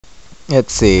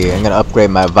Let's see, I'm gonna upgrade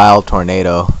my Vile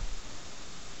Tornado.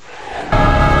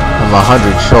 I'm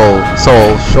 100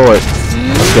 souls short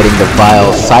of getting the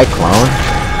Vile Cyclone.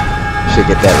 Should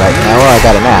get that right now. Well, I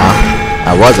got it now.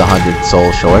 I was 100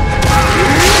 souls short.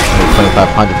 Only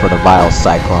 2,500 for the Vile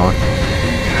Cyclone.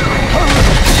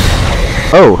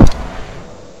 Oh!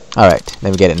 Alright,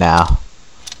 let me get it now.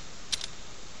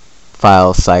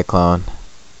 Vile Cyclone.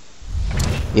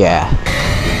 Yeah.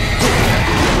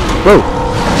 Whoa!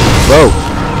 Whoa!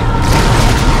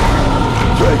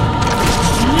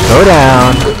 Go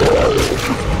down!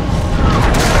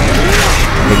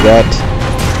 Take that.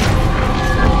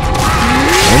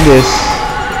 And this.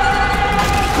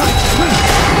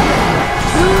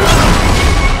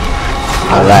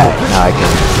 Alright, now I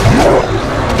can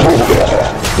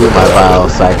do my Vile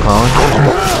Cyclone.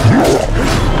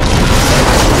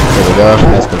 There we go,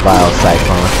 that's the Vile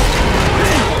Cyclone.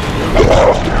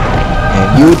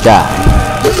 And you die.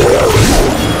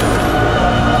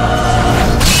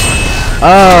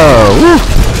 Oh, woo.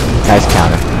 Nice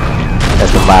counter.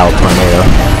 That's the Vile Tornado.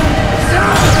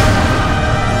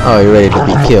 Oh, you're ready to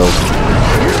be killed.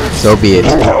 So be it.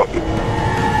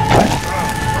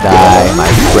 Die,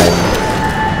 my friend.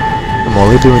 I'm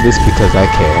only doing this because I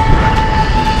care.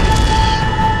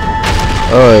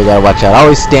 Oh, you gotta watch out.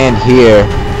 Always stand here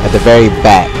at the very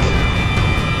back.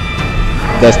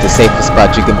 That's the safest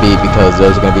spot you can be, because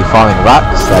those are going to be falling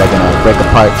rocks that are going to break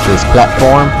apart this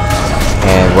platform,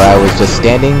 and where I was just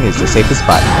standing is the safest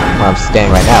spot. Where I'm standing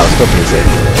right now is still pretty safe.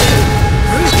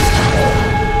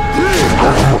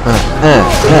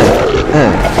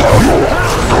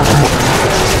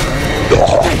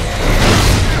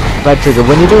 Right trigger,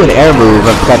 when you do an air move,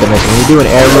 I forgot to mention, when you do an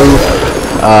air move,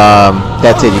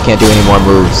 that's it, you can't do any more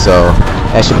moves, so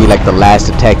that should be like the last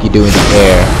attack you do in the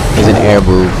air is an air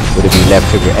move. Would it be left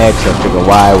trigger X, left trigger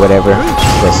Y, whatever.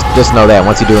 Just know that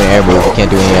once you do an air move, you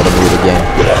can't do any other move again.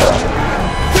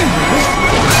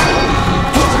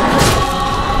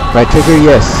 Right trigger,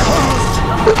 yes.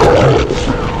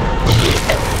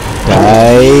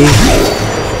 Die.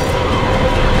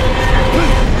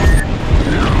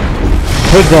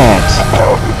 Take that.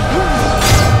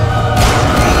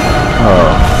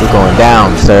 Oh, you're going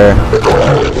down, sir.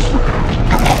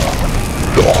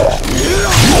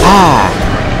 Ah!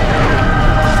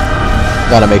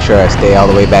 Gotta make sure I stay all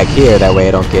the way back here, that way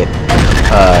I don't get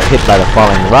hit by the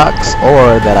falling rocks,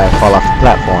 or that I fall off the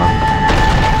platform.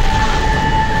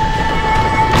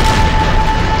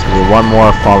 So we have one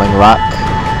more falling rock,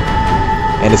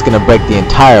 and it's gonna break the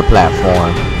entire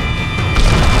platform.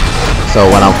 So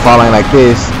when I'm falling like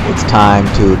this, it's time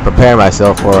to prepare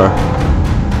myself for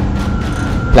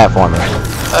platforming.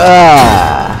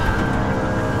 Ah!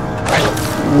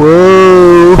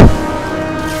 Whoa!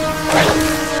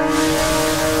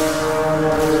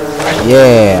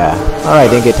 Yeah! Alright,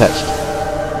 didn't get touched.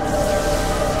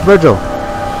 Virgil!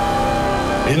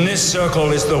 In this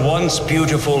circle is the once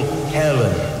beautiful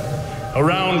Helen,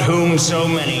 around whom so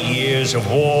many years of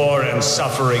war and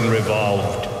suffering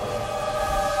revolved.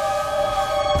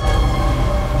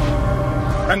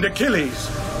 And Achilles,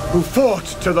 who fought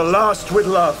to the last with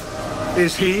love,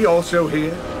 is he also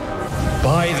here?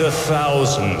 By the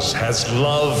thousands has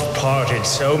love parted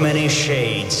so many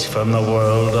shades from the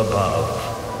world above.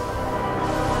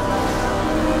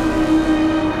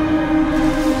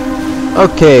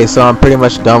 Okay, so I'm pretty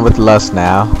much done with lust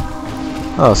now.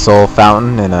 Oh, soul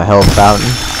fountain and a hell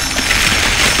fountain.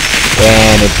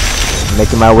 And it's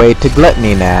making my way to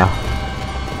gluttony now.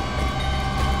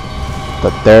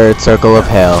 The third circle of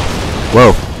hell.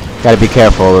 Whoa, gotta be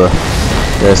careful.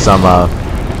 There's some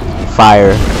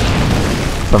fire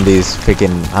from these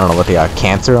freaking, I don't know what they are,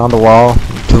 cancer on the wall,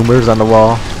 tumors on the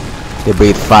wall. They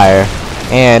breathe fire,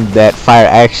 and that fire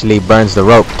actually burns the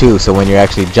rope too, so when you're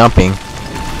actually jumping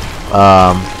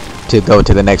to go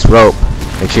to the next rope,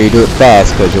 make sure you do it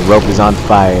fast, because your rope is on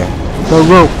fire. The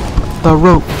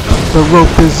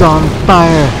rope is on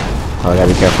fire. Oh, I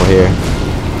gotta be careful here.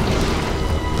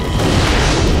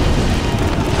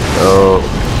 Oh,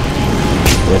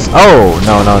 yes. Oh,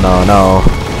 no.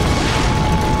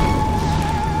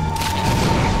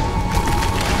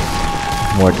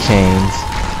 More chains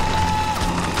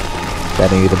that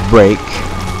I need to break.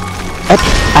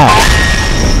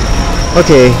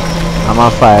 Okay, I'm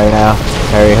on fire now.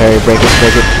 Hurry, break it.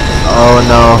 Oh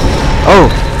no.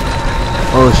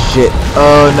 Oh shit.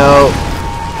 Oh no.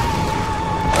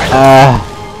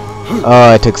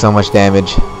 Oh, I took so much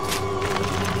damage.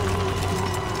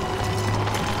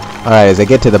 Alright, as I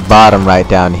get to the bottom right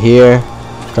down here,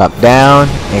 drop down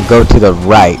and go to the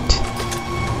right.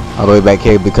 All the way back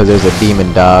here because there's a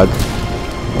demon dog.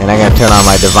 And I'm gonna turn on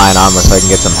my divine armor so I can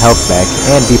get some health back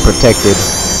and be protected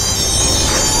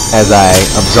as I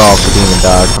absolve the demon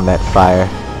dog from that fire.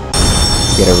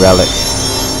 Get a relic.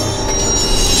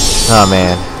 Oh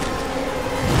man.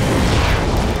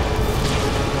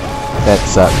 That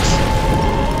sucks.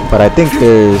 But I think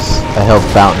there's a health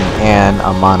fountain and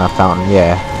a mana fountain.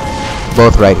 Yeah.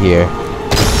 Both right here.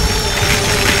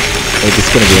 It's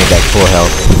just gonna give me back full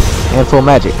health. And full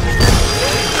magic.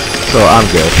 So I'm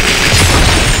good.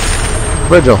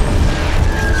 Virgil.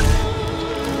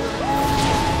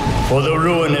 For the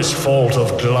ruinous fault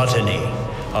of gluttony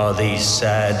are these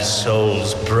sad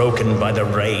souls broken by the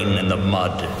rain and the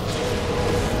mud.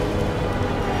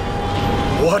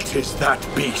 What is that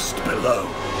beast below?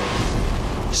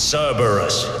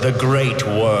 Cerberus, the great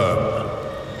worm.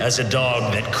 As a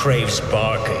dog that craves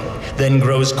barking, then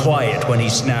grows quiet when he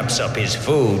snaps up his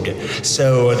food,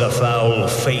 so are the foul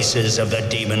faces of the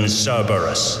demon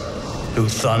Cerberus, who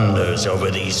thunders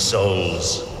over these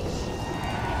souls.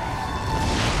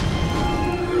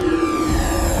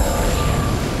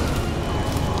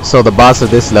 So the boss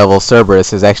of this level,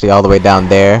 Cerberus, is actually all the way down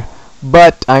there.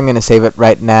 But I'm going to save it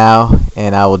right now,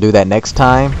 and I will do that next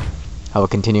time. I will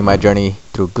continue my journey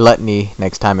through Gluttony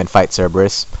next time and fight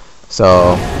Cerberus.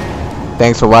 So,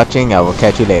 thanks for watching. I will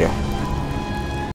catch you later.